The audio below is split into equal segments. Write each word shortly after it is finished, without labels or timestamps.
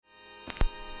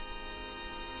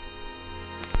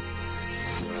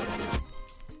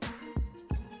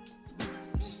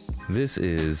This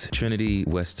is Trinity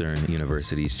Western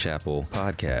University's Chapel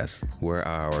podcast, where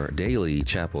our daily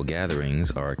chapel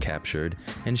gatherings are captured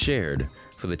and shared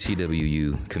for the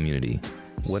TWU community.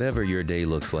 Whatever your day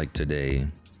looks like today,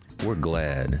 we're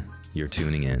glad you're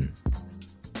tuning in.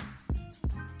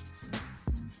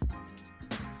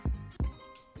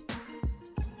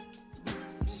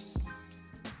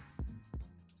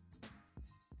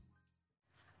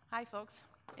 Hi folks,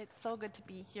 it's so good to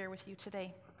be here with you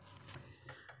today.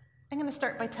 I'm going to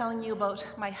start by telling you about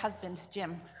my husband,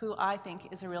 Jim, who I think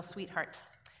is a real sweetheart.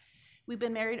 We've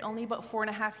been married only about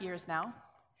 4.5 years now.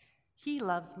 He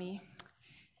loves me,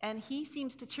 and he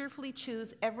seems to cheerfully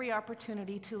choose every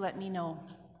opportunity to let me know.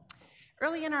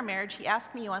 Early in our marriage, he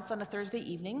asked me once on a Thursday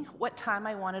evening what time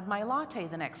I wanted my latte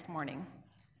the next morning.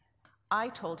 I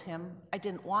told him I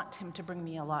didn't want him to bring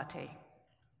me a latte.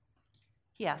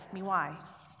 He asked me why.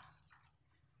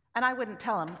 And I wouldn't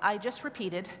tell him. I just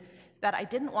repeated that I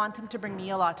didn't want him to bring me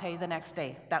a latte the next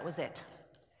day. That was it.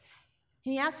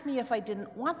 He asked me if I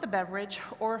didn't want the beverage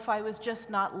or if I was just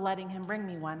not letting him bring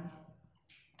me one.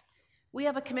 We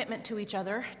have a commitment to each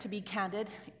other to be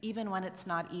candid, even when it's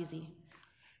not easy.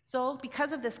 So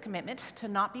because of this commitment to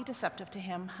not be deceptive to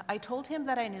him, I told him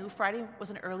that I knew Friday was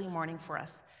an early morning for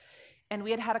us. And we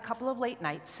had had a couple of late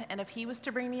nights, and if he was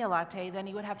to bring me a latte, then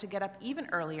he would have to get up even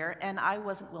earlier, and I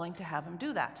wasn't willing to have him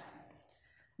do that.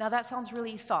 Now that sounds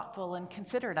really thoughtful and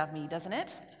considerate of me, doesn't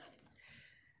it?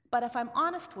 But if I'm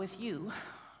honest with you,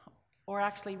 or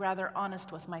actually rather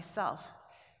honest with myself,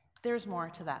 there's more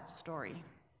to that story.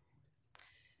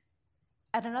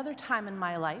 At another time in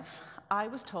my life, I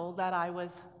was told that I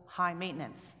was high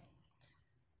maintenance.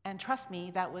 And trust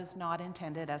me, that was not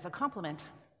intended as a compliment.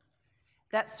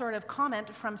 That sort of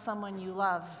comment from someone you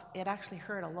love, it actually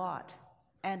hurt a lot,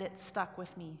 and it stuck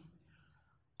with me.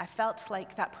 I felt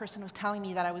like that person was telling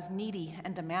me that I was needy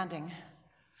and demanding.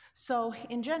 So,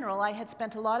 in general, I had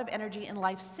spent a lot of energy in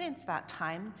life since that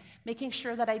time, making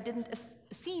sure that I didn't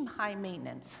seem high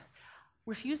maintenance.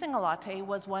 Refusing a latte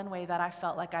was one way that I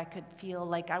felt like I could feel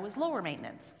like I was lower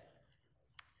maintenance.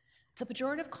 The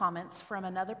pejorative comments from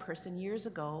another person years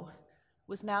ago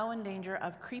was now in danger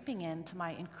of creeping into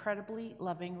my incredibly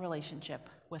loving relationship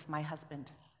with my husband.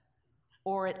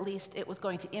 Or at least it was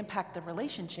going to impact the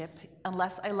relationship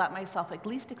unless I let myself at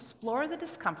least explore the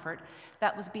discomfort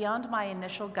that was beyond my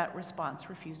initial gut response,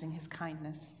 refusing his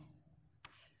kindness.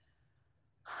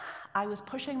 I was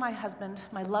pushing my husband,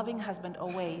 my loving husband,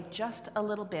 away just a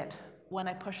little bit when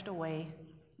I pushed away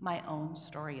my own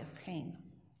story of pain.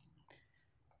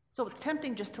 So it's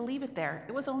tempting just to leave it there.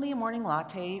 It was only a morning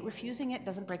latte. Refusing it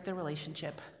doesn't break the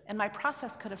relationship, and my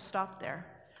process could have stopped there.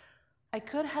 I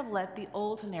could have let the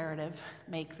old narrative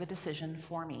make the decision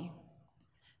for me.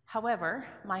 However,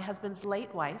 my husband's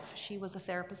late wife, she was a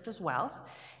therapist as well,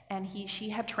 and she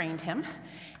had trained him,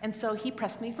 and so he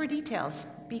pressed me for details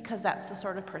because that's the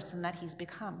sort of person that he's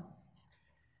become.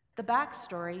 The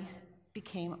backstory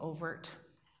became overt.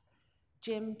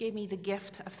 Jim gave me the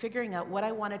gift of figuring out what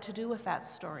I wanted to do with that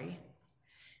story.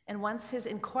 And once his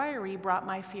inquiry brought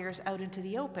my fears out into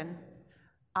the open,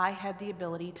 I had the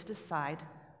ability to decide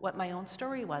what my own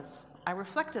story was. I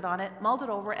reflected on it, mulled it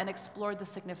over, and explored the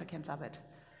significance of it.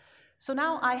 So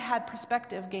now I had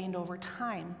perspective gained over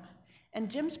time. And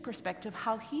Jim's perspective,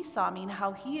 how he saw me and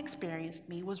how he experienced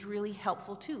me, was really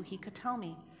helpful too. He could tell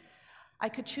me. I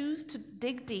could choose to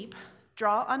dig deep,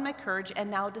 draw on my courage, and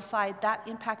now decide that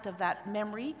impact of that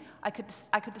memory. I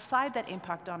could decide that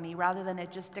impact on me rather than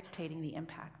it just dictating the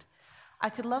impact.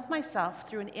 I could love myself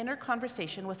through an inner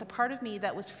conversation with a part of me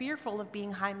that was fearful of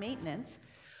being high maintenance,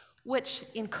 which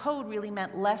in code really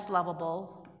meant less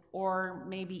lovable or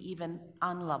maybe even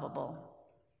unlovable.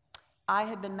 I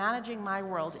had been managing my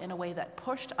world in a way that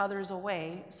pushed others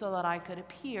away so that I could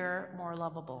appear more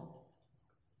lovable.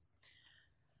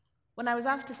 When I was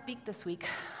asked to speak this week,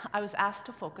 I was asked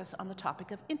to focus on the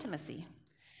topic of intimacy.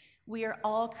 We are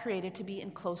all created to be in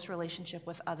close relationship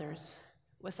with others.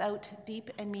 Without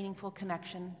deep and meaningful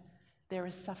connection, there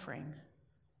is suffering,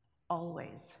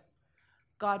 always.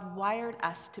 God wired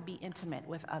us to be intimate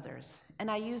with others. And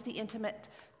I use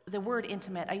the word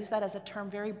intimate, I use that as a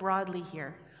term very broadly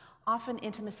here. Often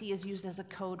intimacy is used as a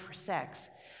code for sex.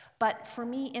 But for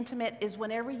me, intimate is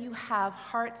whenever you have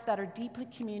hearts that are deeply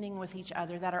communing with each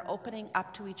other, that are opening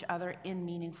up to each other in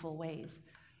meaningful ways.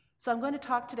 So I'm going to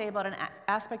talk today about an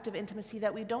aspect of intimacy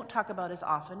that we don't talk about as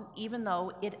often, even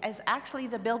though it is actually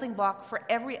the building block for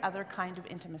every other kind of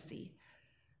intimacy.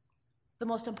 The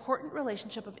most important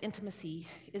relationship of intimacy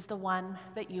is the one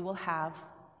that you will have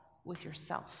with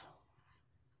yourself.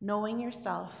 Knowing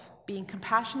yourself, being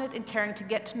compassionate and caring to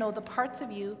get to know the parts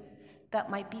of you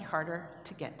that might be harder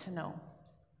to get to know.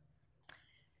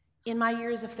 In my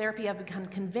years of therapy, I've become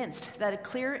convinced that a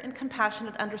clear and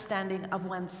compassionate understanding of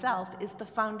oneself is the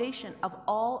foundation of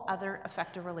all other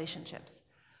effective relationships.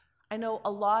 I know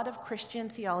a lot of Christian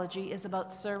theology is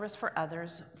about service for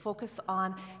others, focus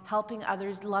on helping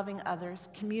others, loving others,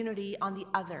 community on the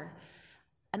other.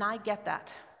 And I get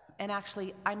that. And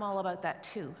actually, I'm all about that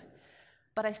too.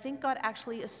 But I think God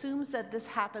actually assumes that this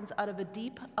happens out of a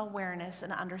deep awareness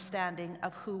and understanding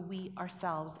of who we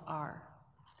ourselves are.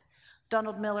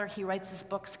 Donald Miller, he writes this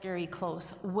book, Scary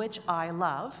Close, which I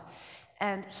love.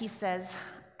 And he says,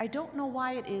 I don't know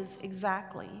why it is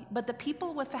exactly, but the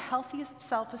people with the healthiest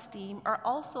self-esteem are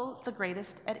also the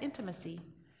greatest at intimacy.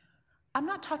 I'm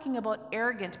not talking about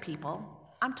arrogant people.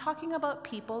 I'm talking about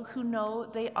people who know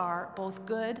they are both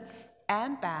good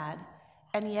and bad,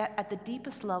 and yet at the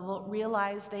deepest level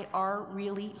realize they are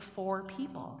really for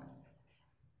people.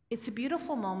 It's a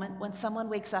beautiful moment when someone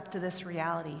wakes up to this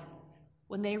reality,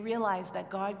 when they realize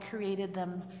that God created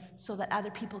them so that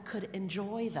other people could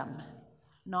enjoy them,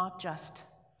 not just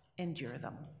endure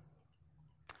them.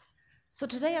 So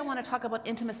today I want to talk about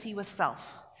intimacy with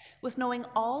self, with knowing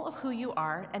all of who you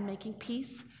are and making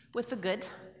peace with the good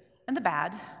and the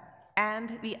bad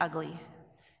and the ugly,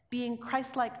 being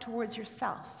Christ-like towards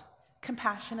yourself,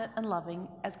 compassionate and loving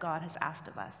as God has asked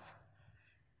of us.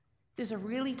 There's a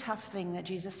really tough thing that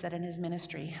Jesus said in his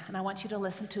ministry, and I want you to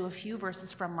listen to a few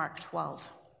verses from Mark 12,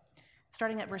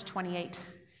 starting at verse 28.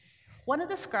 One of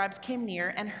the scribes came near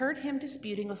and heard him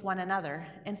disputing with one another,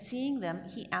 and seeing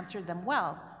that he answered them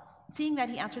well,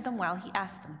 he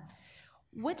asked them,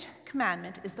 "Which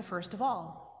commandment is the first of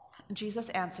all?" And Jesus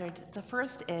answered, "The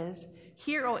first is,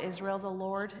 'Hear, O Israel, the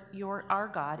Lord our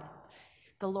God,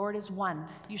 the Lord is one.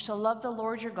 You shall love the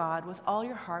Lord your God with all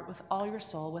your heart, with all your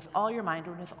soul, with all your mind,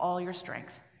 and with all your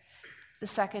strength.' The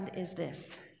second is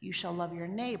this, you shall love your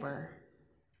neighbor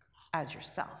as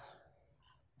yourself.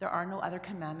 There are no other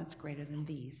commandments greater than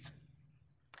these."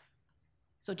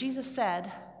 So Jesus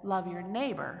said, love your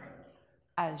neighbor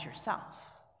as yourself.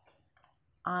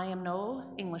 I am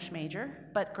no English major,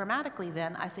 but grammatically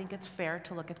then, I think it's fair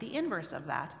to look at the inverse of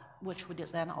that, which would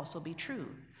then also be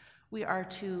true. We are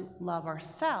to love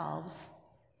ourselves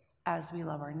as we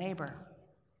love our neighbor.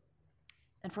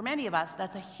 And for many of us,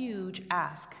 that's a huge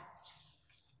ask.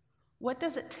 What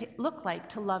does it look like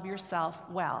to love yourself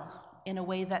well, in a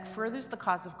way that furthers the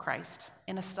cause of Christ,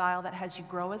 in a style that has you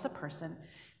grow as a person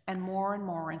and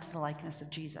more into the likeness of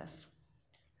Jesus?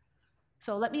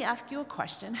 So let me ask you a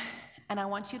question, and I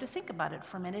want you to think about it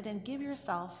for a minute and give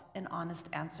yourself an honest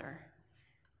answer.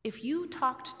 If you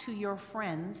talked to your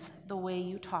friends the way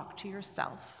you talk to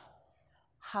yourself,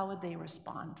 how would they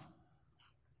respond?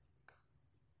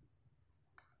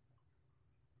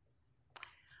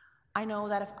 I know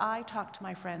that if I talked to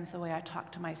my friends the way I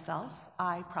talk to myself,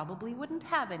 I probably wouldn't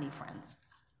have any friends.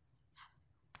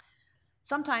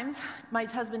 Sometimes my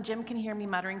husband Jim can hear me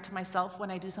muttering to myself when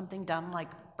I do something dumb, like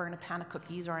burn a pan of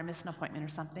cookies or I miss an appointment or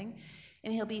something,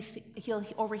 and he'll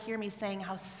overhear me saying,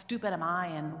 "How stupid am I,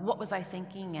 and what was I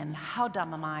thinking, and how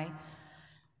dumb am I?"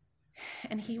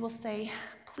 And he will say,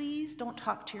 "Please don't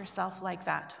talk to yourself like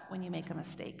that when you make a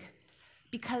mistake,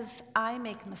 because I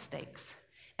make mistakes.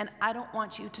 And I don't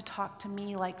want you to talk to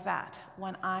me like that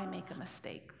when I make a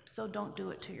mistake, so don't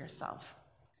do it to yourself."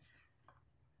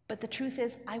 But the truth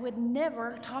is, I would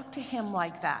never talk to him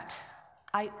like that.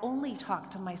 I only talk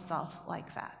to myself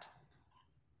like that.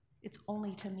 It's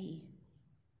only to me.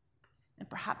 And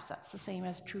perhaps that's the same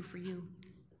as true for you.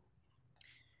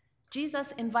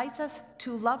 Jesus invites us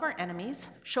to love our enemies,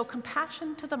 show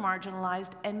compassion to the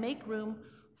marginalized, and make room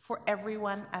for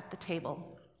everyone at the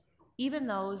table. Even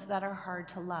those that are hard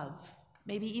to love,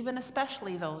 maybe even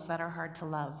especially those that are hard to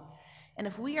love. And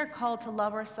if we are called to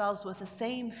love ourselves with the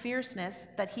same fierceness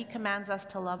that he commands us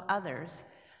to love others,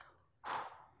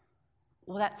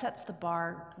 well, that sets the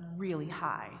bar really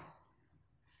high.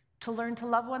 To learn to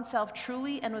love oneself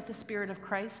truly and with the Spirit of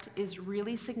Christ is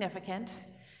really significant,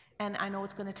 and I know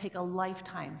it's going to take a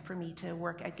lifetime for me to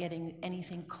work at getting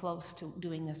anything close to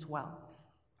doing this well.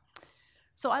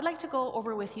 So I'd like to go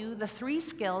over with you the 3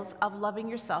 skills of loving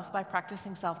yourself by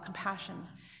practicing self-compassion.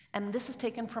 And this is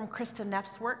taken from Krista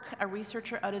Neff's work, a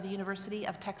researcher out of the University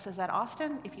of Texas at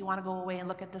Austin. If you want to go away and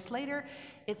look at this later,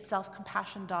 it's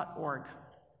selfcompassion.org.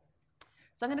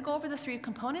 So I'm going to go over the 3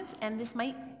 components, and this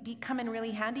might come in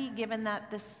really handy given that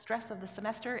the stress of the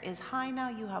semester is high now.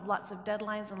 You have lots of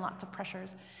deadlines and lots of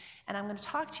pressures. And I'm going to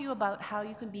talk to you about how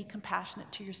you can be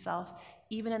compassionate to yourself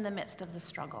even in the midst of the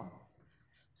struggle.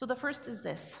 So the first is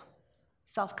this,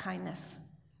 self-kindness.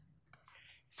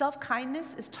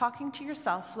 Self-kindness is talking to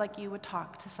yourself like you would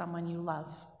talk to someone you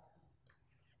love.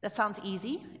 That sounds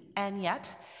easy, and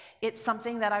yet It's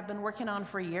something that I've been working on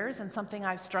for years and something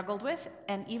I've struggled with.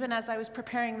 And even as I was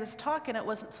preparing this talk and it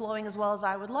wasn't flowing as well as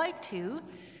I would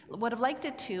have liked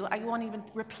it to, I won't even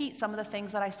repeat some of the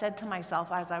things that I said to myself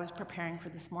as I was preparing for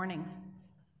this morning.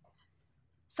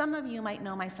 Some of you might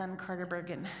know my son, Carter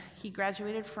Bergen. He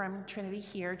graduated from Trinity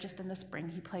here just in the spring.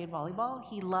 He played volleyball.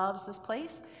 He loves this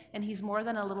place, and he's more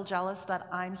than a little jealous that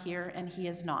I'm here and he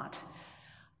is not.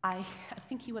 I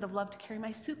think he would have loved to carry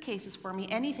my suitcases for me,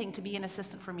 anything to be an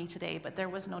assistant for me today, but there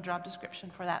was no job description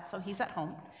for that, so he's at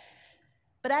home.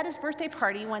 But at his birthday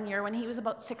party one year when he was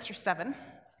about 6 or 7,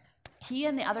 he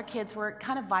and the other kids were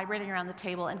kind of vibrating around the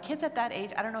table, and kids at that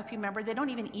age, I don't know if you remember, they don't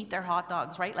even eat their hot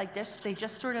dogs, right? Like this, they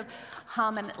just sort of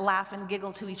hum and laugh and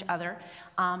giggle to each other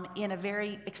in a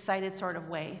very excited sort of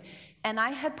way. And I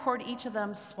had poured each of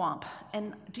them swamp.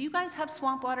 And do you guys have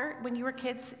swamp water when you were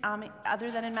kids,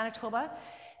 other than in Manitoba?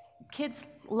 Kids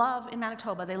love, in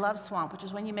Manitoba, they love swamp, which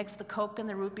is when you mix the Coke and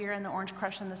the root beer and the Orange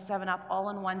Crush and the 7-Up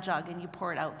all in one jug and you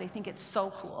pour it out. They think it's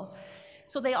so cool.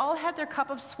 So they all had their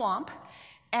cup of swamp.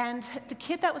 And the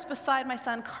kid that was beside my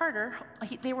son Carter,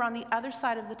 they were on the other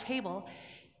side of the table.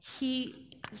 He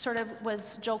sort of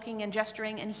was joking and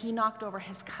gesturing, and he knocked over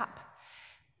his cup.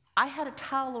 I had a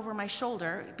towel over my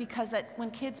shoulder because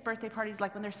when kids' birthday parties,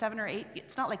 like when they're 7 or 8,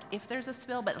 it's not like if there's a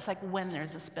spill, but it's like when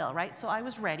there's a spill, right? So I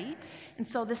was ready, and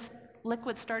so this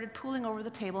liquid started pooling over the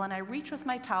table, and I reached with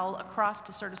my towel across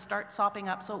to sort of start sopping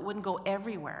up so it wouldn't go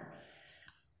everywhere.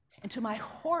 And to my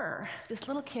horror, this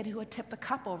little kid who had tipped the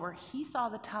cup over, he saw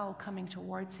the towel coming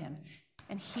towards him,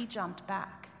 and he jumped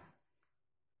back.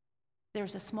 There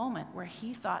was this moment where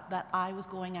he thought that I was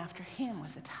going after him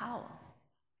with a towel.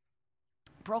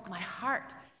 It broke my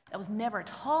heart. That was never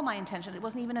at all my intention. It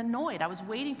wasn't even annoyed. I was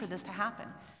waiting for this to happen.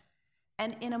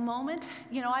 And in a moment,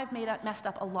 I've messed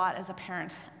up a lot as a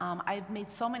parent. I've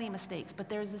made so many mistakes, but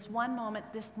there's this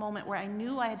moment where I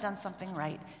knew I had done something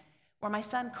right, where my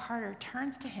son Carter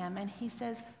turns to him and he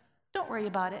says, "Don't worry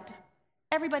about it.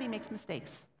 Everybody makes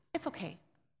mistakes. It's okay."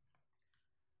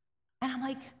 And I'm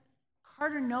like,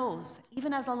 Carter knows,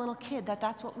 even as a little kid, that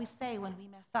that's what we say when we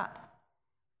mess up.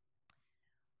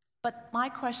 But my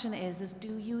question is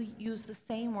do you use the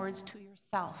same words to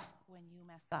yourself when you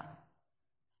mess up?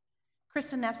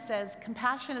 Kristen Neff says,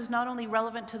 compassion is not only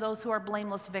relevant to those who are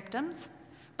blameless victims,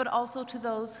 but also to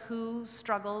those whose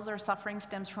struggles or suffering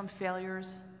stems from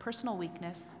failures, personal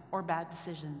weakness, or bad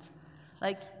decisions.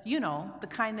 Like, the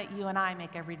kind that you and I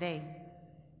make every day.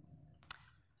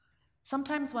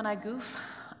 Sometimes when I goof,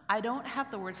 I don't have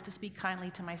the words to speak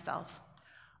kindly to myself.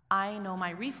 I know my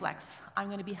reflex. I'm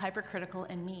going to be hypercritical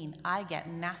and mean. I get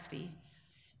nasty.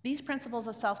 These principles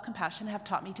of self-compassion have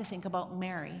taught me to think about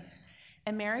Mary.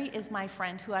 And Mary is my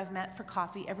friend who I've met for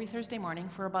coffee every Thursday morning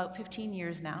for about 15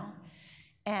 years now.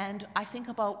 And I think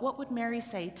about what would Mary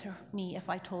say to me if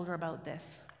I told her about this?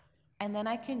 And then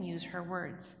I can use her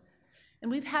words. And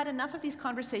we've had enough of these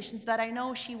conversations that I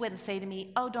know she wouldn't say to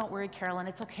me, "Oh, don't worry, Carolyn,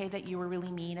 it's okay that you were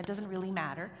really mean. It doesn't really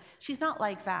matter." She's not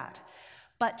like that.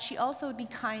 But she also would be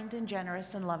kind and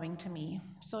generous and loving to me.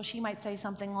 So she might say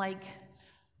something like,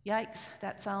 "Yikes,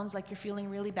 that sounds like you're feeling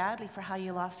really badly for how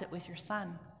you lost it with your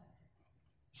son.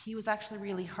 He was actually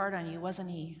really hard on you, wasn't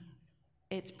he?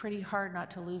 It's pretty hard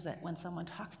not to lose it when someone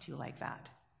talks to you like that."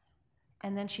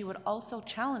 And then she would also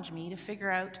challenge me to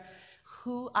figure out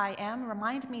who I am,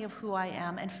 remind me of who I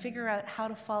am, and figure out how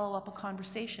to follow up a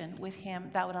conversation with him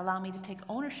that would allow me to take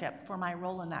ownership for my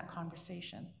role in that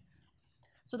conversation.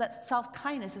 So that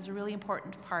self-kindness is a really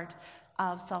important part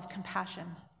of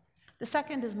self-compassion. The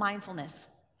second is mindfulness.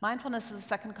 Mindfulness is the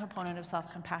second component of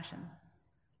self-compassion.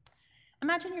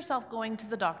 Imagine yourself going to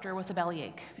the doctor with a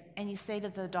bellyache, and you say to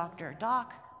the doctor,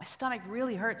 "Doc, my stomach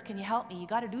really hurts. Can you help me? You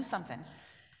got to do something."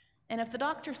 And if the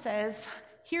doctor says,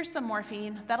 "Here's some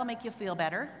morphine, that'll make you feel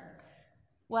better,"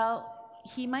 well,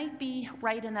 he might be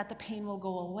right in that the pain will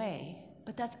go away,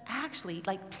 but that's actually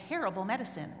like terrible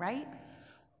medicine, right?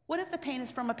 What if the pain is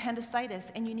from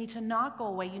appendicitis and you need to not go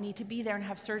away, you need to be there and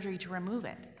have surgery to remove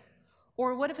it?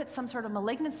 Or what if it's some sort of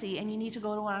malignancy and you need to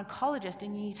go to an oncologist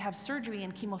and you need to have surgery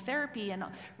and chemotherapy and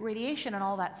radiation and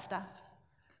all that stuff?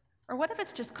 Or what if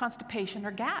it's just constipation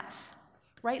or gas,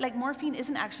 right? Like morphine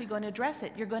isn't actually going to address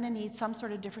it. You're going to need some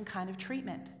sort of different kind of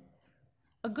treatment.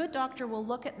 A good doctor will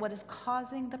look at what is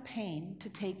causing the pain to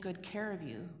take good care of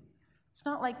you. It's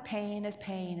not like pain is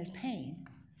pain is pain.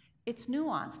 It's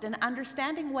nuanced, and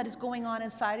understanding what is going on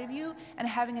inside of you and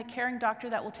having a caring doctor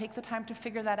that will take the time to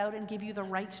figure that out and give you the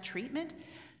right treatment,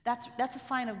 that's a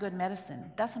sign of good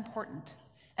medicine. That's important.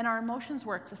 And our emotions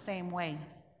work the same way.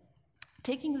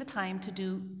 Taking the time to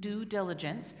do due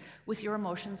diligence with your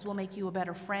emotions will make you a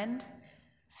better friend,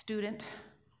 student,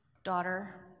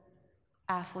 daughter,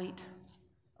 athlete,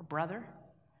 or brother.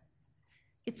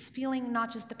 It's feeling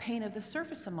not just the pain of the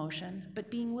surface emotion,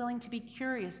 but being willing to be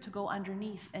curious to go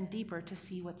underneath and deeper to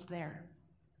see what's there.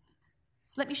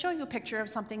 Let me show you a picture of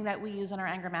something that we use in our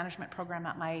anger management program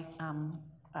at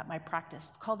my practice.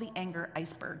 It's called the anger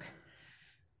iceberg.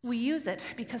 We use it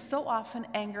because so often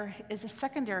anger is a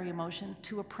secondary emotion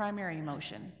to a primary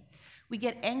emotion. We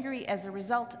get angry as a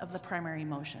result of the primary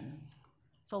emotion.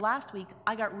 So last week,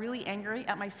 I got really angry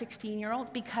at my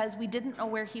 16-year-old because we didn't know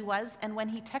where he was, and when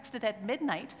he texted at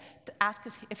midnight to ask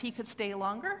us if he could stay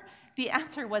longer, the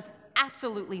answer was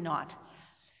absolutely not.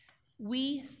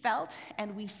 We felt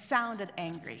and we sounded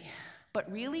angry,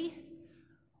 but really,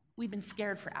 we've been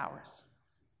scared for hours.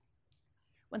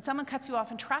 When someone cuts you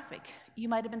off in traffic, you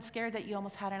might have been scared that you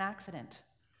almost had an accident.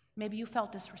 Maybe you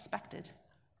felt disrespected.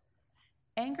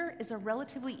 Anger is a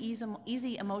relatively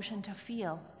easy emotion to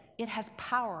feel. It has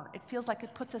power. It feels like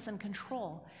it puts us in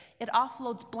control. It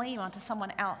offloads blame onto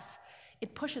someone else.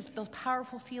 It pushes those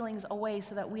powerful feelings away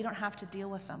so that we don't have to deal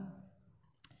with them.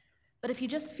 But if you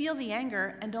just feel the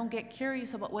anger and don't get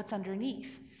curious about what's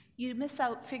underneath, you miss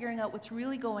out figuring out what's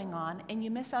really going on, and you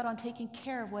miss out on taking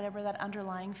care of whatever that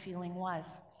underlying feeling was.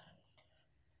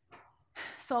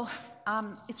 So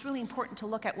it's really important to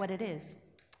look at what it is.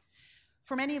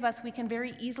 For many of us, we can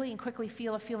very easily and quickly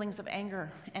feel feelings of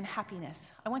anger and happiness.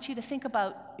 I want you to think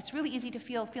about, it's really easy to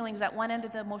feel feelings at one end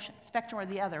of the emotion spectrum or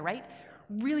the other, right?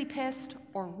 Really pissed,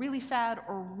 or really sad,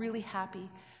 or really happy.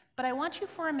 But I want you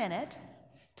for a minute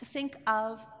to think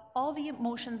of all the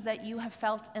emotions that you have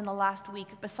felt in the last week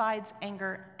besides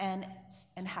anger and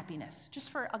happiness.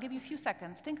 I'll give you a few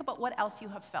seconds. Think about what else you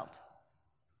have felt.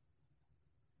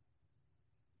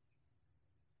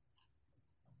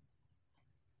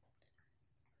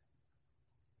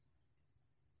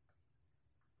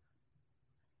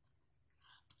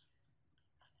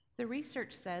 The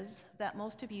research says that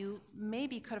most of you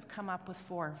maybe could have come up with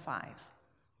 4 or 5.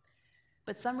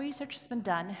 But some research has been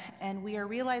done, and we are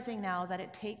realizing now that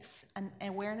it takes an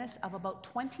awareness of about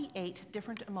 28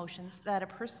 different emotions that a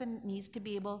person needs to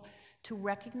be able to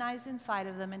recognize inside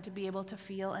of them and to be able to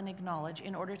feel and acknowledge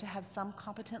in order to have some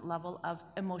competent level of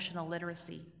emotional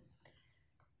literacy.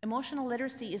 Emotional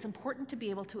literacy is important to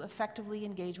be able to effectively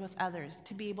engage with others,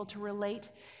 to be able to relate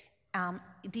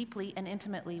deeply and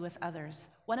intimately with others.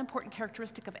 One important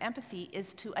characteristic of empathy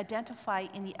is to identify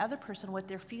in the other person what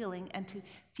they're feeling and to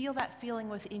feel that feeling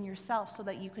within yourself so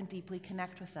that you can deeply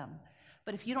connect with them.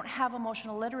 But if you don't have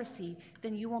emotional literacy,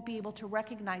 then you won't be able to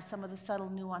recognize some of the subtle,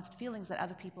 nuanced feelings that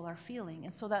other people are feeling.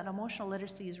 And so that emotional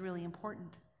literacy is really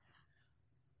important.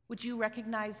 Would you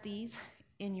recognize these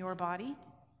in your body?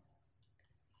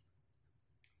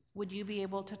 Would you be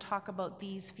able to talk about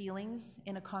these feelings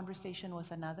in a conversation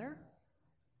with another?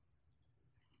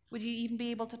 Would you even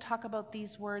be able to talk about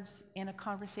these words in a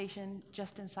conversation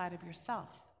just inside of yourself?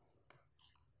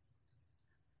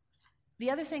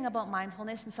 The other thing about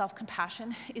mindfulness and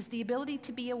self-compassion is the ability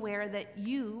to be aware that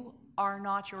you are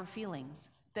not your feelings,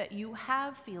 that you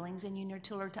have feelings and you need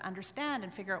to learn to understand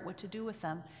and figure out what to do with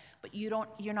them, but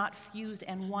you're not fused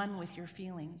and one with your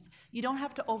feelings. You don't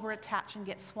have to over-attach and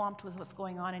get swamped with what's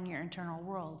going on in your internal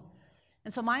world.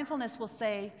 And so mindfulness will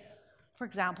say, for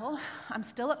example, I'm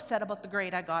still upset about the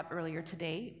grade I got earlier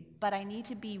today, but I need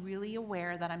to be really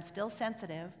aware that I'm still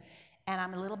sensitive and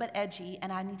I'm a little bit edgy,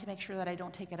 and I need to make sure that I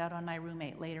don't take it out on my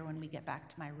roommate later when we get back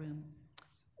to my room.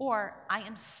 Or I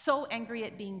am so angry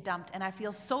at being dumped and I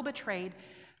feel so betrayed,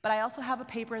 but I also have a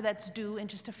paper that's due in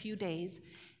just a few days,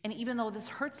 and even though this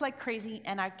hurts like crazy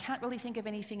and I can't really think of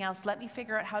anything else, let me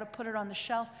figure out how to put it on the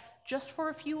shelf just for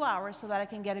a few hours so that I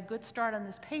can get a good start on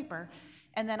this paper,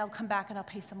 and then I'll come back and I'll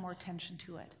pay some more attention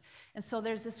to it. And so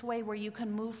there's this way where you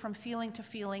can move from feeling to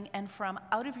feeling and from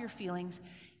out of your feelings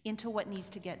into what needs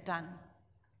to get done.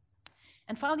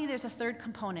 And finally, there's a third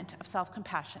component of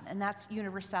self-compassion, and that's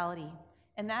universality.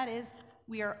 And that is,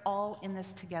 we are all in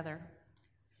this together.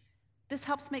 This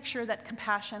helps make sure that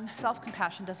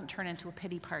self-compassion doesn't turn into a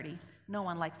pity party. No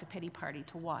one likes a pity party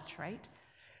to watch, right?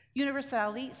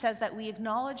 Universality says that we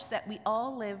acknowledge that we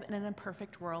all live in an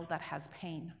imperfect world that has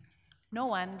pain. No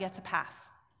one gets a pass.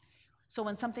 So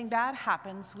when something bad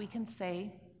happens, we can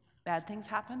say, bad things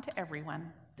happen to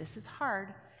everyone. This is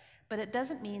hard, but it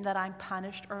doesn't mean that I'm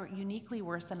punished or uniquely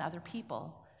worse than other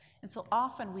people. And so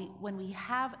often when we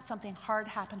have something hard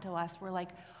happen to us, we're like,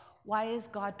 why is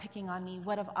God picking on me?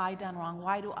 What have I done wrong?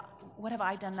 What have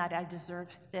I done that I deserve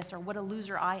this? Or what a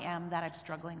loser I am that I'm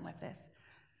struggling with this.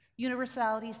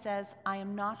 Universality says, I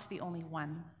am not the only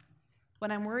one.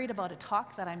 When I'm worried about a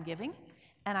talk that I'm giving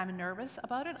and I'm nervous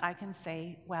about it, I can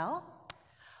say, well,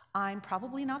 I'm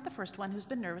probably not the first one who's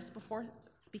been nervous before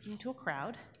speaking to a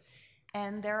crowd.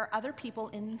 And there are other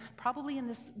people probably in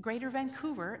this greater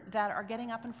Vancouver that are getting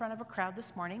up in front of a crowd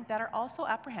this morning that are also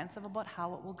apprehensive about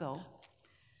how it will go.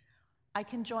 I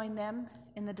can join them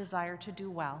in the desire to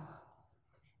do well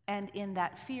and in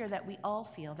that fear that we all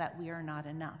feel that we are not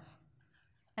enough.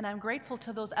 And I'm grateful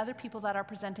to those other people that are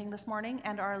presenting this morning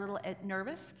and are a little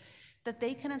nervous that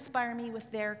they can inspire me with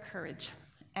their courage,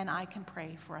 and I can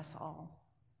pray for us all.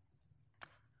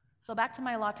 So back to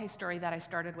my latte story that I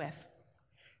started with.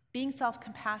 Being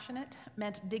self-compassionate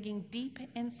meant digging deep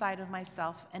inside of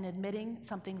myself and admitting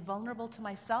something vulnerable to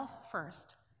myself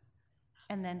first,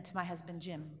 and then to my husband,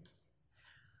 Jim.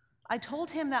 I told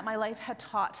him that my life had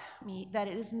taught me that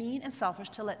it is mean and selfish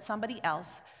to let somebody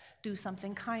else do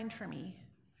something kind for me.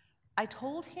 I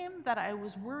told him that I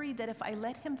was worried that if I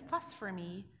let him fuss for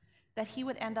me, that he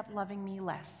would end up loving me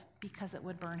less because it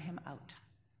would burn him out.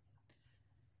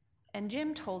 And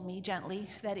Jim told me gently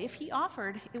that if he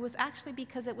offered, it was actually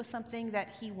because it was something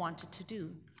that he wanted to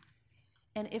do.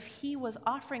 And if he was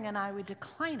offering and I would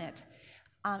decline it,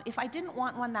 if I didn't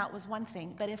want one, that was one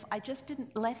thing. But if I just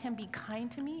didn't let him be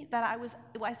kind to me, that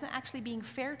it wasn't actually being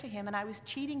fair to him, and I was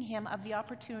cheating him of the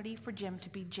opportunity for Jim to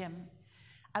be Jim.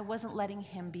 I wasn't letting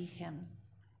him be him.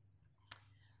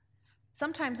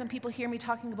 Sometimes when people hear me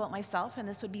talking about myself, and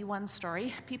this would be one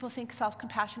story, people think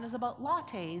self-compassion is about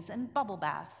lattes and bubble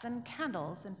baths and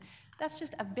candles, and that's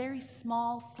just a very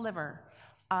small sliver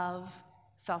of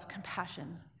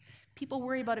self-compassion. People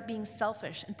worry about it being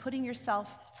selfish and putting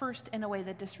yourself first in a way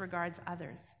that disregards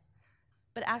others.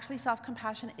 But actually,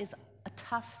 self-compassion is a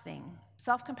tough thing.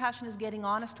 Self-compassion is getting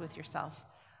honest with yourself,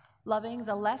 loving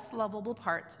the less lovable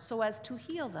parts so as to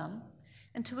heal them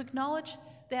and to acknowledge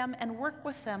them and work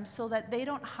with them so that they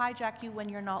don't hijack you when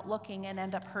you're not looking and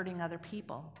end up hurting other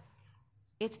people.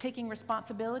 It's taking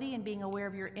responsibility and being aware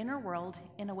of your inner world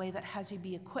in a way that has you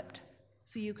be equipped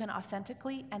so you can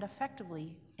authentically and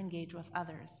effectively engage with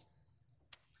others.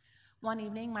 One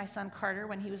evening, my son Carter,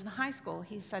 when he was in high school,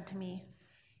 he said to me,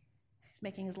 he's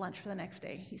making his lunch for the next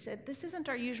day, he said, "This isn't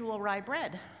our usual rye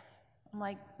bread." I'm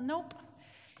like, "Nope.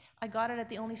 I got it at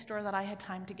the only store that I had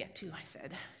time to get to," I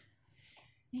said.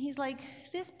 And he's like,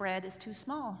 "This bread is too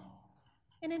small."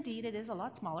 And indeed, it is a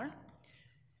lot smaller.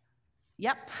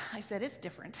 "Yep," I said, "it's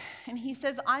different." And he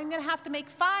says, "I'm going to have to make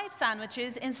 5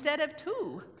 sandwiches instead of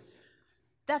 2.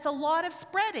 That's a lot of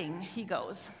spreading," he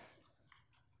goes.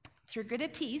 Through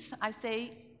gritted teeth, I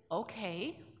say,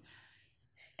 "Okay."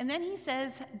 And then he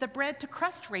says, "The bread to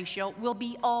crust ratio will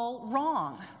be all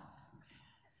wrong."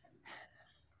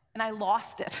 And I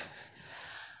lost it.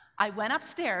 I went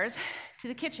upstairs to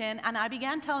the kitchen and I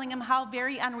began telling him how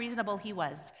very unreasonable he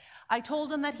was. I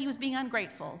told him that he was being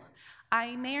ungrateful.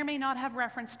 I may or may not have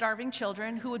referenced starving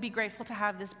children who would be grateful to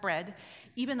have this bread,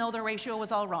 even though the ratio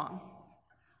was all wrong.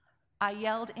 I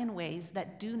yelled in ways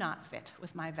that do not fit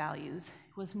with my values.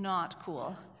 It was not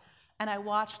cool. And I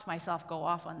watched myself go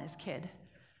off on this kid.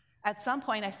 At some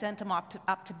point, I sent him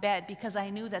up to bed because I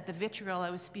knew that the vitriol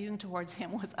I was spewing towards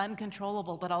him was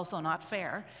uncontrollable, but also not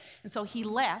fair. And so he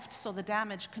left so the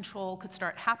damage control could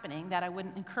start happening, that I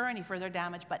wouldn't incur any further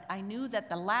damage. But I knew that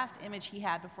the last image he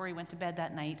had before he went to bed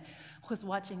that night was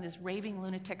watching this raving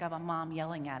lunatic of a mom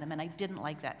yelling at him, and I didn't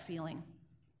like that feeling.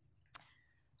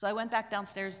 So I went back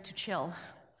downstairs to chill,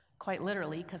 quite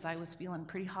literally, because I was feeling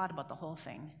pretty hot about the whole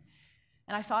thing.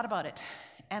 And I thought about it.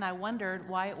 And I wondered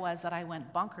why it was that I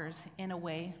went bonkers in a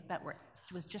way that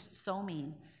was just so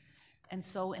mean and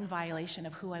so in violation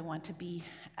of who I want to be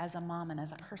as a mom and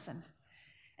as a person.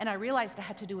 And I realized it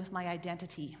had to do with my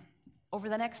identity. Over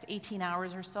the next 18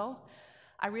 hours or so,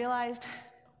 I realized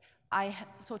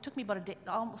so it took me about a day,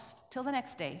 almost till the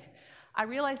next day, I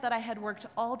realized that I had worked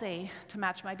all day to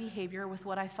match my behavior with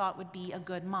what I thought would be a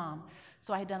good mom.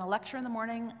 So I had done a lecture in the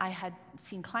morning, I had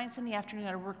seen clients in the afternoon,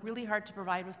 I had worked really hard to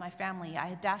provide with my family. I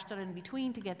had dashed out in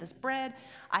between to get this bread.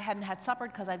 I hadn't had supper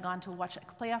because I'd gone to watch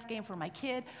a playoff game for my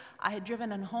kid. I had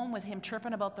driven in home with him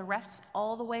chirping about the refs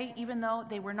all the way, even though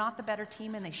they were not the better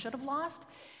team and they should have lost.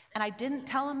 And I didn't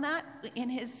tell him that in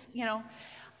his,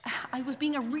 I was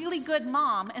being a really good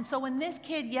mom. And so when this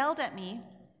kid yelled at me,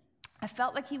 I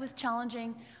felt like he was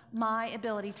challenging my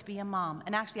ability to be a mom.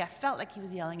 And actually, I felt like he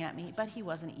was yelling at me, but he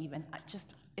wasn't even.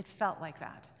 It felt like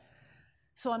that.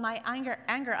 So on my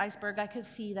anger iceberg, I could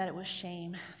see that it was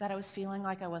shame, that I was feeling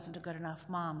like I wasn't a good enough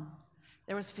mom.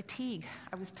 There was fatigue.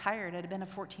 I was tired. It had been a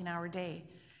 14-hour day.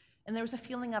 And there was a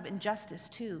feeling of injustice,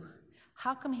 too.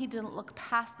 How come he didn't look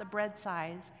past the bread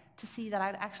size to see that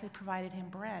I'd actually provided him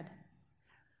bread?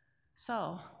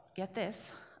 So, get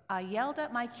this. I yelled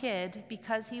at my kid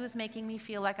because he was making me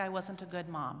feel like I wasn't a good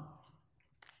mom.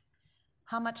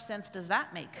 How much sense does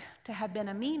that make, to have been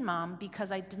a mean mom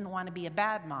because I didn't want to be a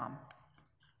bad mom?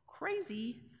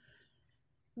 crazy,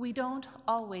 we don't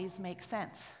always make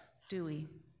sense, do we?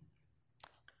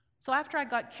 So after I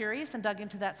got curious and dug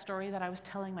into that story that I was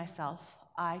telling myself,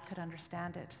 I could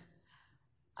understand it.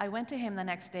 I went to him the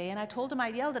next day and I told him I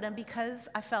yelled at him because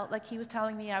I felt like he was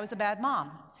telling me I was a bad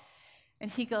mom.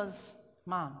 And he goes,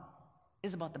 "Mom,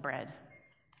 it's about the bread."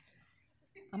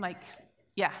 I'm like,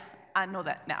 "Yeah, I know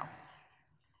that now."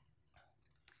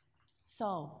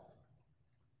 So,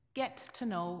 get to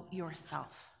know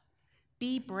yourself.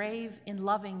 Be brave in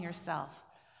loving yourself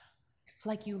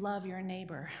like you love your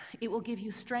neighbor. It will give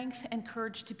you strength and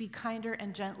courage to be kinder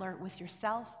and gentler with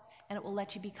yourself, and it will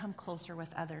let you become closer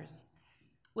with others.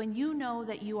 When you know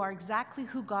that you are exactly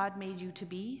who God made you to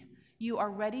be, you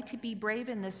are ready to be brave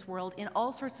in this world in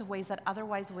all sorts of ways that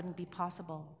otherwise wouldn't be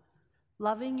possible.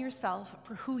 Loving yourself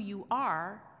for who you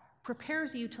are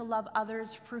prepares you to love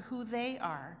others for who they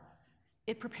are.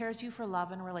 It prepares you for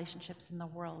love and relationships in the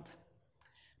world.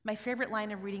 My favorite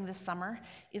line of reading this summer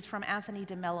is from Anthony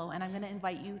DeMello, and I'm going to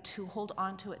invite you to hold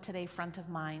on to it today, front of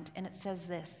mind. And it says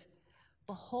this: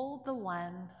 "Behold the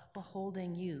one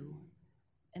beholding you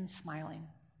and smiling."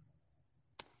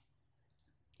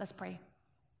 Let's pray.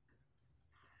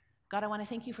 God, I want to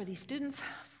thank you for these students,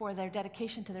 for their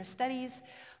dedication to their studies,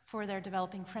 for their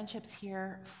developing friendships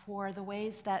here, for the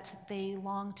ways that they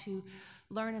long to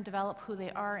learn and develop who they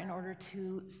are in order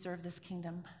to serve this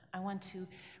kingdom. I want to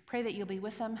pray that you'll be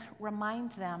with them.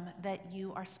 Remind them that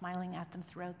you are smiling at them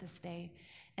throughout this day.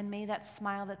 And may that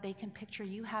smile that they can picture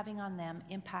you having on them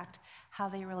impact how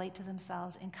they relate to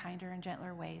themselves in kinder and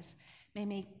gentler ways.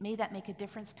 May that make a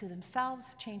difference to themselves,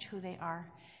 change who they are,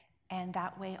 and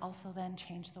that way also then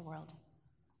change the world.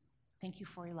 Thank you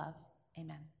for your love.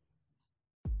 Amen.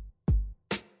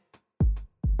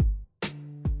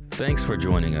 Thanks for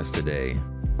joining us today.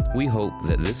 We hope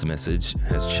that this message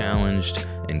has challenged,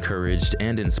 encouraged,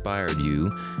 and inspired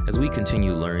you as we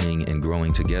continue learning and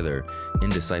growing together in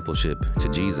discipleship to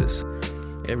Jesus.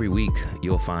 Every week,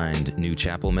 you'll find new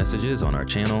chapel messages on our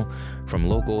channel from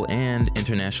local and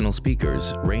international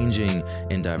speakers, ranging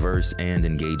in diverse and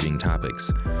engaging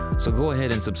topics. So go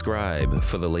ahead and subscribe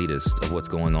for the latest of what's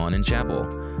going on in chapel.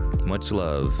 Much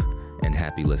love and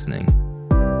happy listening.